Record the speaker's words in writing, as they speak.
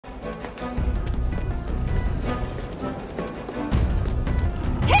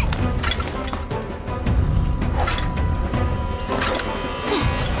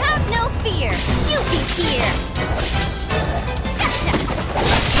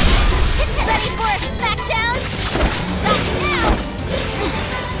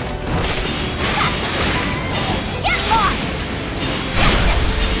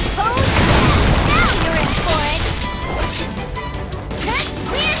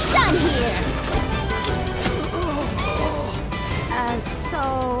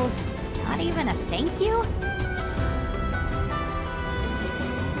even a thank you?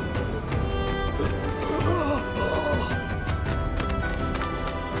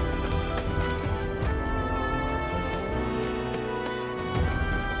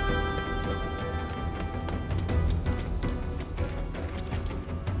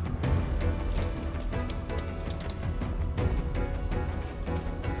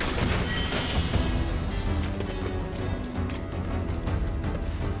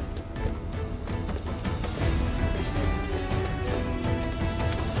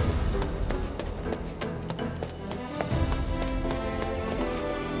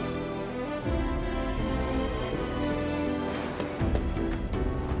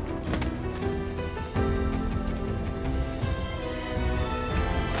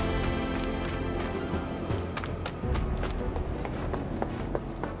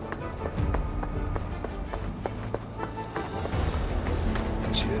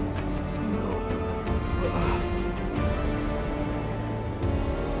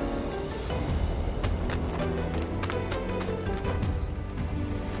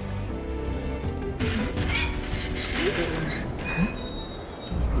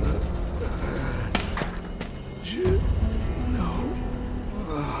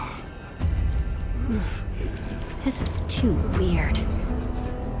 This is too weird.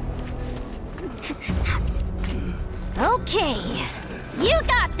 Okay, you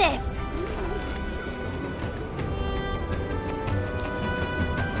got this!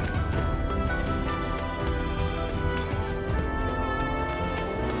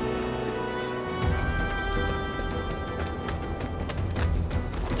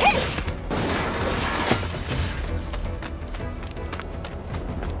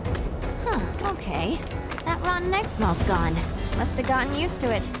 Huh, okay. That rotten egg smell's gone. Must have gotten used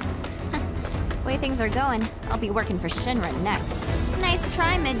to it. Way things are going, I'll be working for Shinra next. Nice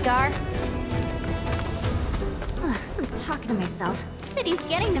try, Midgar. I'm talking to myself. City's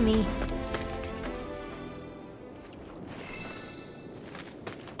getting to me.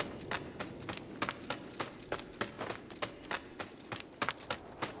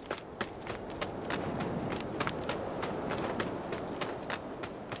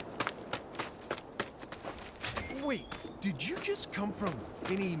 Wait, did you just come from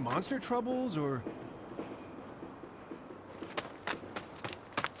any monster troubles, or...?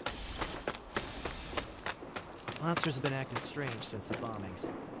 Monsters have been acting strange since the bombings.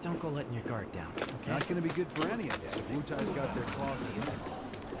 Don't go letting your guard down, okay? Not gonna be good for any of us if Wutai's got their claws in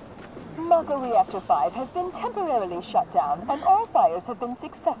this. Mako Reactor 5 has been temporarily shut down, and all fires have been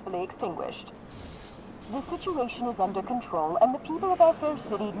successfully extinguished. The situation is under control, and the people of our fair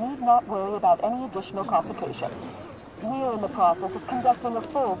city need not worry about any additional complications. We are in the process of conducting a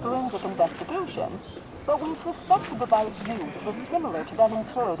full forensic investigation, but we suspect the device used was similar to that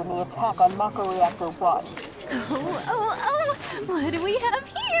employed in the attack on Mako Reactor 1. Oh, what do we have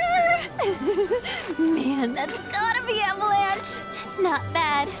here? Man, that's gotta be Avalanche. Not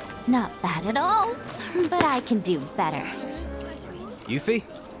bad. Not bad at all. But I can do better. Yuffie?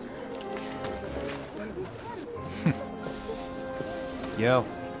 Yo.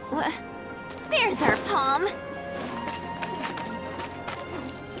 What? There's our palm.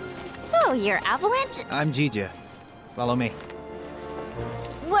 So, you're Avalanche? I'm Jija. Follow me.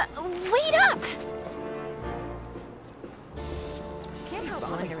 What? Wait up!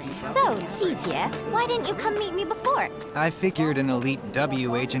 So, Jija, why didn't you come meet me before? I figured an elite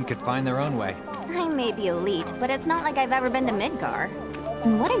W agent could find their own way. I may be elite, but it's not like I've ever been to Midgar.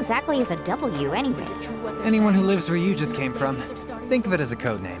 And what exactly is a W anyway? Anyone who lives where you just came from. Think of it as a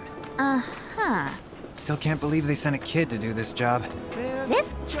code name. Uh-huh. Still can't believe they sent a kid to do this job.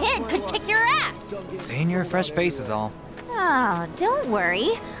 This kid could kick your ass! Saying you're a fresh face is all. Oh, don't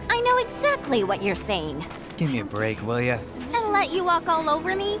worry. I know exactly what you're saying. Give me a break, will ya? And let you walk all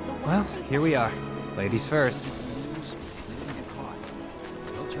over me? Well, here we are. Ladies first.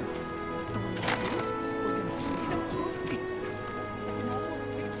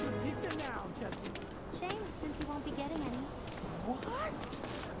 Shame, since you won't be getting any.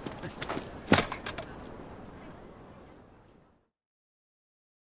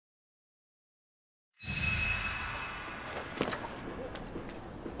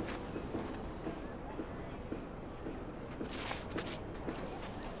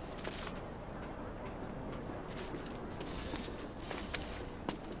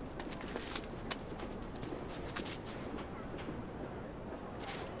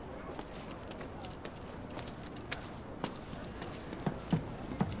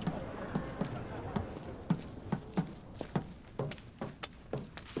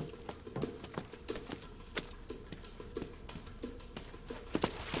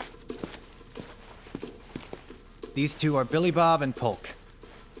 These two are Billy Bob and Polk.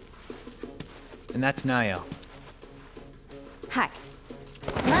 And that's Nayo. Hi.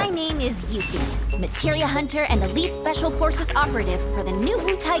 My name is Yuffie, materia hunter and elite special forces operative for the new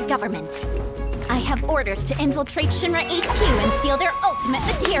Wutai government. I have orders to infiltrate Shinra HQ and steal their ultimate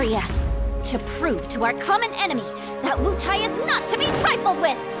materia. To prove to our common enemy that Wutai is not to be trifled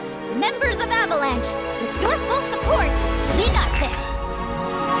with. Members of Avalanche, with your full support, we got this.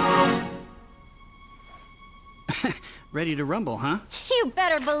 Ready to rumble, huh? You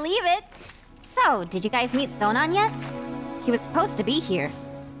better believe it. So, did you guys meet Sonon yet? He was supposed to be here.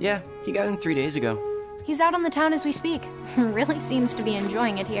 Yeah, he got in 3 days ago. He's out on the town as we speak. Really seems to be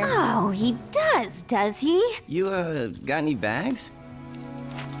enjoying it here. Oh, he does he? You, got any bags?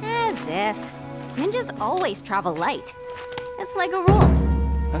 As if. Ninjas always travel light. It's like a rule.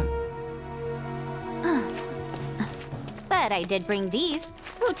 But I did bring these,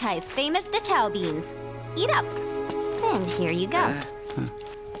 Wutai's famous Dachao beans. Eat up. And here you go.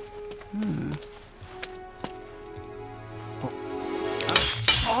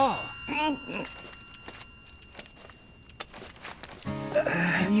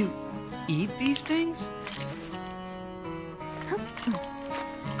 Can you eat these things?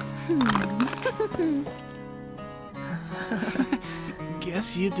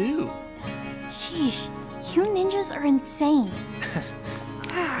 Guess you do. Sheesh, you ninjas are insane.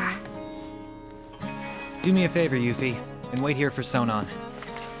 Do me a favor, Yuffie, and wait here for Sonon.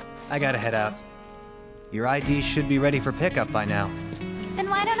 I gotta head out. Your ID should be ready for pickup by now. Then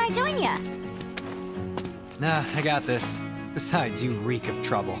why don't I join ya? Nah, I got this. Besides, you reek of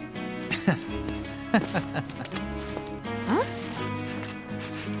trouble.